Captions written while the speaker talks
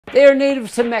They are native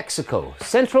to Mexico,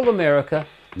 Central America,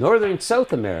 Northern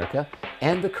South America,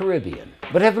 and the Caribbean,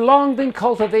 but have long been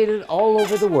cultivated all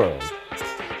over the world.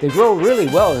 They grow really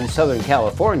well in Southern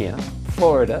California,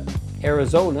 Florida,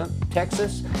 Arizona,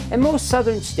 Texas, and most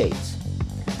southern states.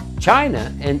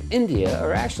 China and India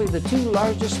are actually the two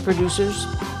largest producers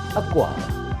of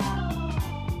guava.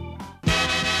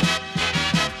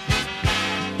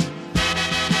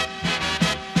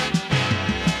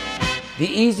 The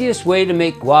easiest way to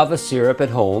make guava syrup at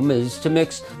home is to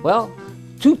mix, well,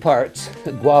 2 parts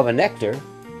guava nectar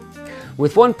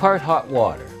with 1 part hot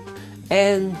water.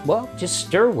 And, well, just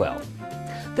stir well.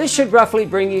 This should roughly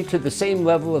bring you to the same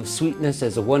level of sweetness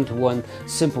as a 1-to-1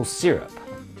 simple syrup.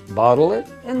 Bottle it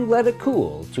and let it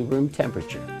cool to room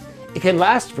temperature. It can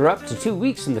last for up to 2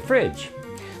 weeks in the fridge.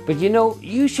 But you know,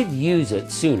 you should use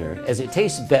it sooner as it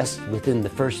tastes best within the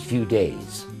first few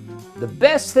days. The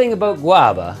best thing about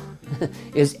guava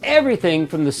is everything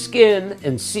from the skin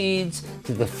and seeds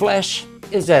to the flesh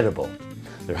is edible.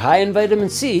 They're high in vitamin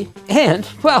C and,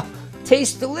 well,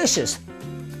 taste delicious.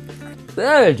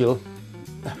 There I do.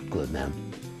 Good, man.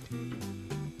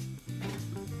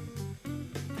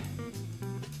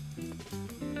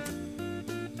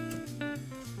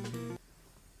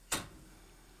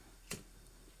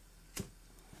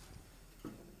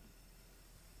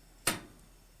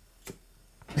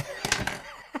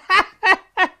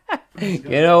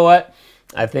 You know what?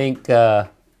 I think I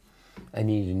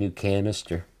need a new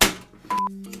canister.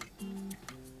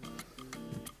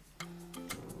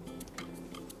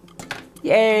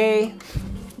 Yay!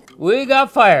 We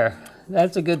got fire.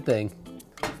 That's a good thing.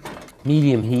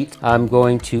 Medium heat. I'm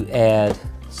going to add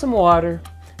some water.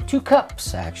 2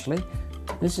 cups, actually.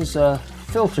 This is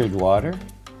filtered water.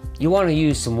 You want to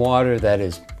use some water that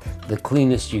is the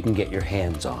cleanest you can get your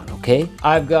hands on, okay?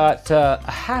 I've got a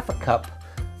 1/2 cup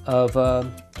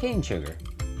of cane sugar.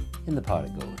 In the pot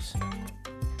it goes.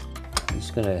 I'm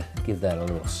just gonna give that a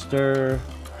little stir.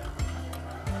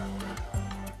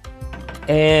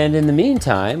 And in the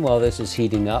meantime, while this is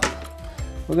heating up,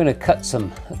 we're gonna cut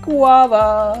some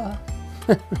guava.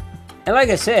 And like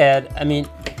I said, I mean,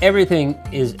 everything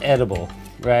is edible,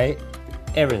 right?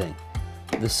 Everything.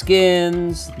 The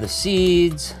skins, the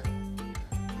seeds.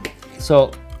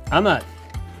 So I'm not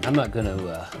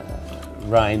gonna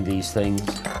rind these things.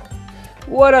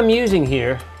 What I'm using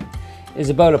here is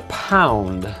about 1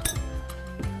 pound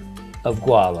of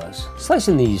guavas.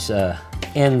 Slicing these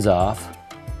ends off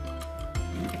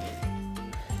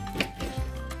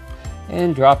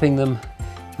and dropping them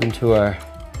into our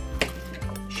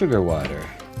sugar water.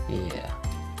 Yeah.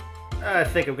 I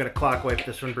think I'm gonna clock wipe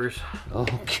this one, Bruce.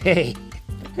 Okay.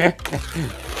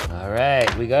 All right,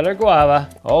 we got our guava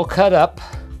all cut up.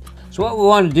 So what we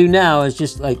want to do now is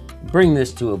just like bring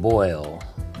this to a boil.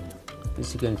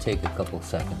 This is going to take a couple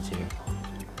seconds here.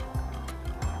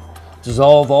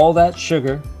 Dissolve all that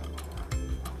sugar.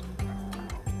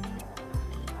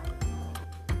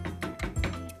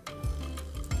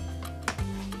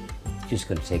 Just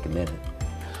going to take a minute.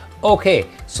 Okay,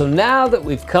 so now that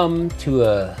we've come to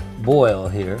a boil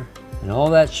here and all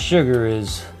that sugar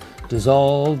is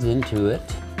dissolved into it,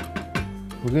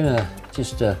 we're going to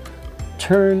just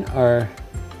turn our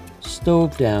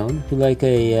stove down to like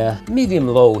a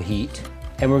medium-low heat,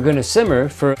 and we're going to simmer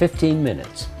for 15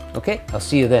 minutes. Okay, I'll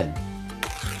see you then.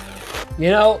 You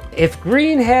know, if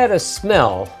green had a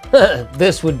smell,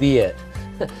 this would be it.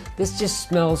 This just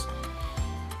smells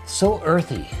so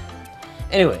earthy.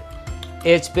 Anyway,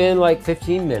 it's been like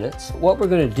 15 minutes. What we're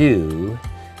going to do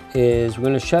is we're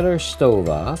going to shut our stove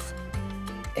off,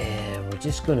 and we're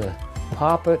just going to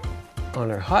pop it on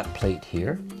our hot plate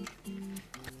here.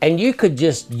 And you could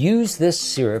just use this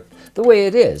syrup the way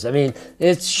it is. I mean,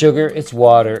 it's sugar, it's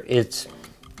water, it's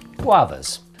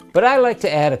guavas. But I like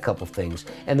to add a couple things.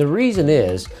 And the reason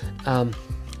is, I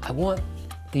want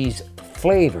these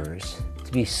flavors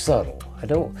to be subtle.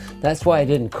 That's why I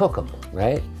didn't cook them,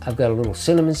 right? I've got a little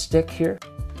cinnamon stick here.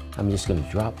 I'm just gonna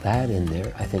drop that in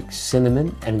there. I think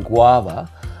cinnamon and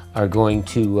guava are going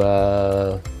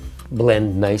to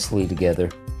blend nicely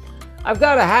together. I've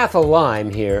got a 1/2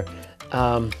 lime here.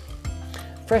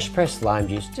 Fresh pressed lime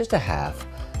juice, just a 1/2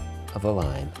 of a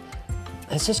lime.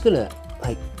 It's just gonna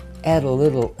like add a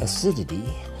little acidity.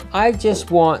 I just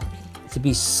want to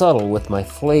be subtle with my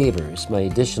flavors, my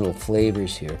additional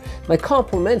flavors here. My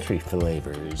complementary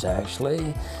flavors,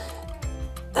 actually.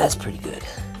 That's pretty good.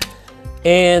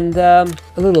 And a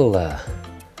little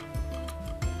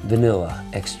vanilla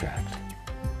extract.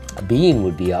 A bean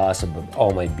would be awesome, but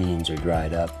all my beans are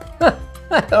dried up.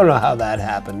 I don't know how that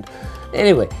happened.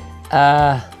 Anyway,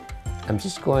 I'm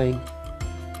just going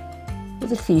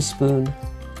with a teaspoon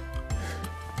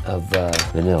of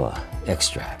vanilla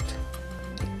extract.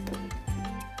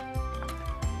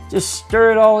 Just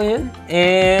stir it all in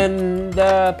and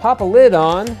pop a lid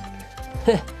on.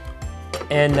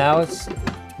 And now it's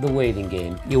the waiting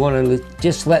game. You want to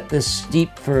just let this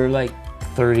steep for like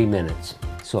 30 minutes.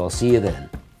 So I'll see you then.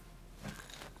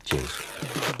 Cheers.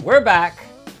 We're back.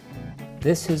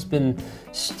 This has been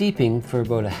steeping for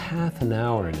about a half an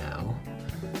hour now.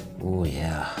 Oh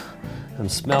yeah. I'm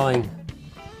smelling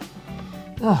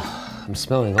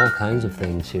all kinds of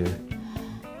things here.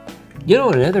 You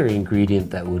know, another ingredient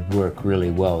that would work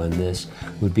really well in this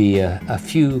would be a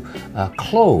few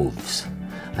cloves.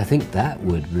 I think that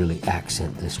would really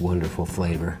accent this wonderful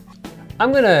flavor.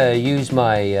 I'm gonna use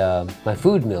my, my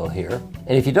food mill here.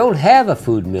 And if you don't have a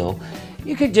food mill,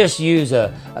 you could just use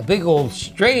a big old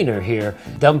strainer here.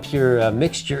 Dump your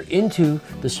mixture into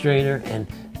the strainer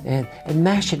and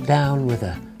mash it down with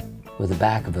the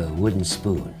back of a wooden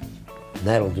spoon. And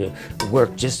that'll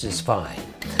work just as fine.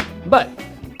 But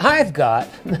I've got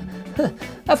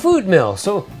a food mill,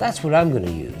 so that's what I'm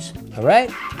gonna use, all right?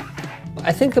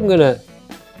 I think I'm gonna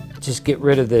just get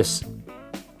rid of this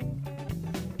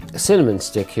cinnamon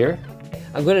stick here.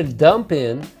 I'm gonna dump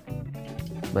in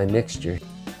my mixture.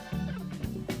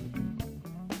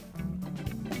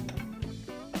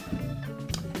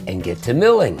 And get to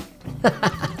milling.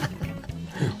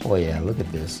 Oh yeah, look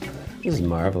at this. This is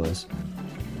marvelous.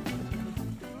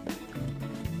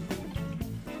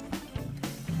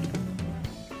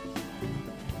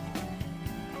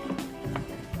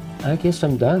 I guess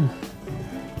I'm done.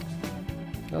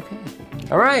 Okay.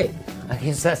 All right. I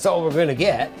guess that's all we're gonna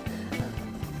get.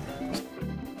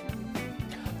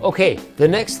 Okay, the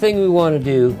next thing we want to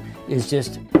do is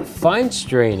just fine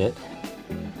strain it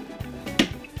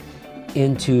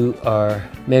into our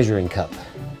measuring cup.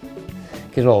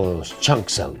 Get all those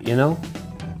chunks out, you know?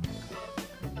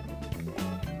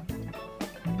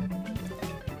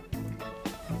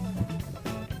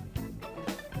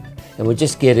 And we'll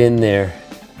just get in there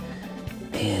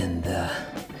and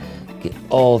get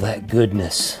all that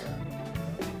goodness,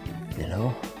 you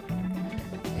know?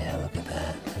 Yeah, look at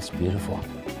that. That's beautiful.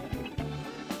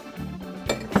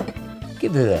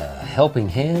 Give it a helping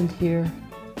hand here.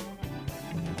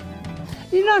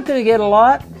 You're not going to get a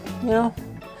lot, you know.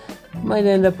 You might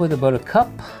end up with about a cup,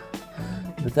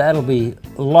 but that'll be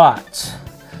lots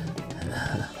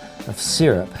of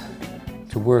syrup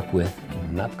to work with in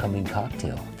an upcoming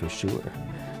cocktail for sure.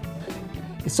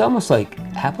 It's almost like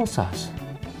applesauce.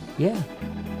 Yeah,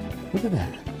 look at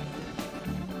that.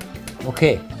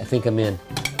 Okay, I think I'm in.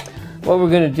 What we're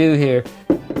going to do here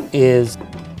is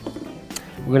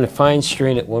we're going to fine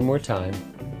strain it one more time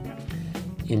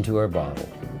into our bottle.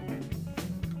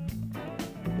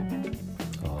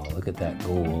 Oh, look at that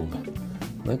gold.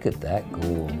 Look at that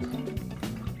gold.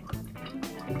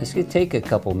 This could take a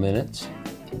couple minutes.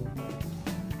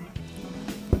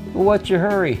 Well, what's your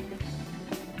hurry?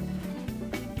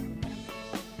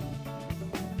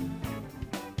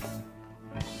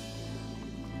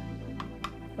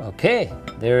 Okay,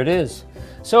 there it is.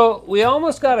 So we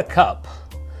almost got a cup.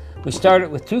 We started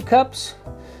with 2 cups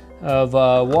of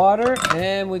water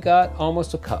and we got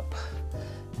almost a cup.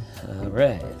 All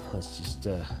right, let's just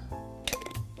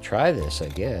try this, I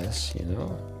guess, you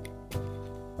know.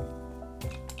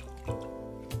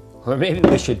 Or maybe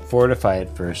we should fortify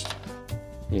it first.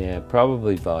 Yeah,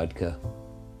 probably vodka.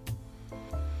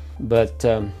 But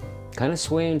kind of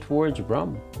swaying towards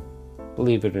rum,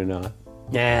 believe it or not.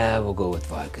 Nah, we'll go with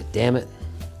vodka. Damn it.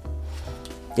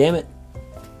 Damn it.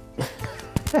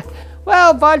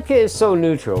 Well, vodka is so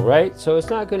neutral, right? So it's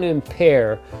not going to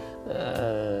impair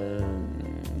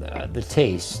the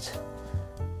taste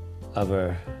of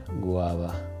our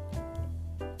guava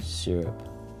syrup.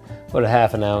 About a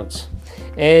half an ounce.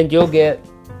 And you'll get,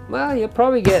 well, you'll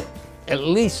probably get at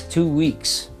least 2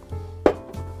 weeks.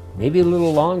 Maybe a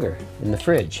little longer in the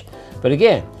fridge. But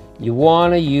again, you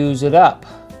want to use it up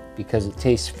because it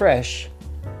tastes fresh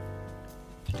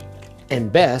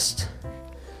and best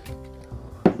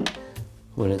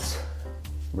when it's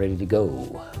ready to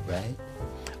go, right?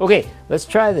 Okay, let's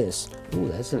try this. Ooh,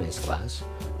 that's a nice glass.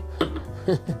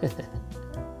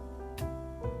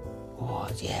 Oh,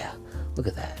 yeah, look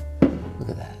at that. Look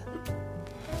at that.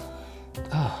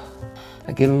 Oh,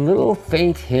 I get a little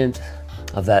faint hint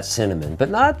of that cinnamon, but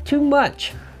not too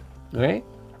much, right?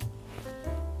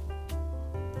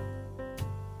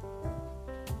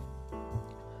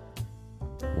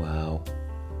 Wow.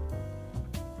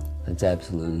 That's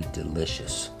absolutely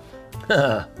delicious.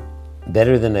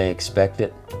 Better than I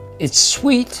expected. It's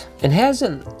sweet and has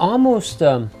an almost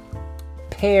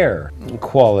pear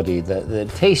quality, the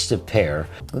taste of pear,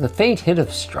 with a faint hint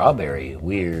of strawberry.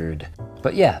 Weird.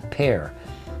 But yeah, pear.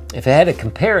 If I had to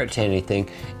compare it to anything,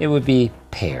 it would be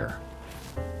pear.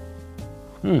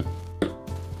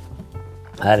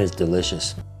 That is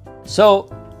delicious.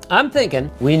 So I'm thinking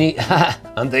we need,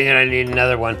 I'm thinking I need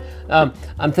another one.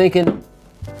 I'm thinking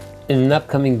in an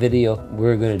upcoming video,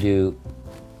 we're gonna do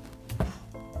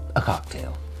a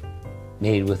cocktail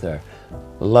made with our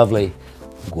lovely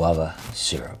guava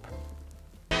syrup.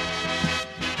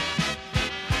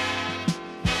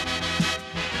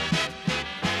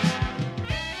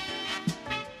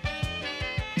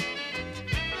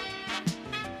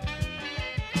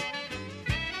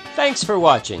 Thanks for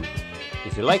watching.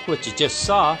 If you like what you just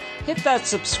saw, hit that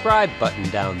subscribe button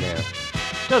down there.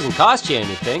 It doesn't cost you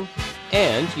anything,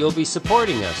 and you'll be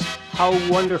supporting us. How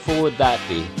wonderful would that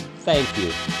be? Thank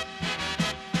you.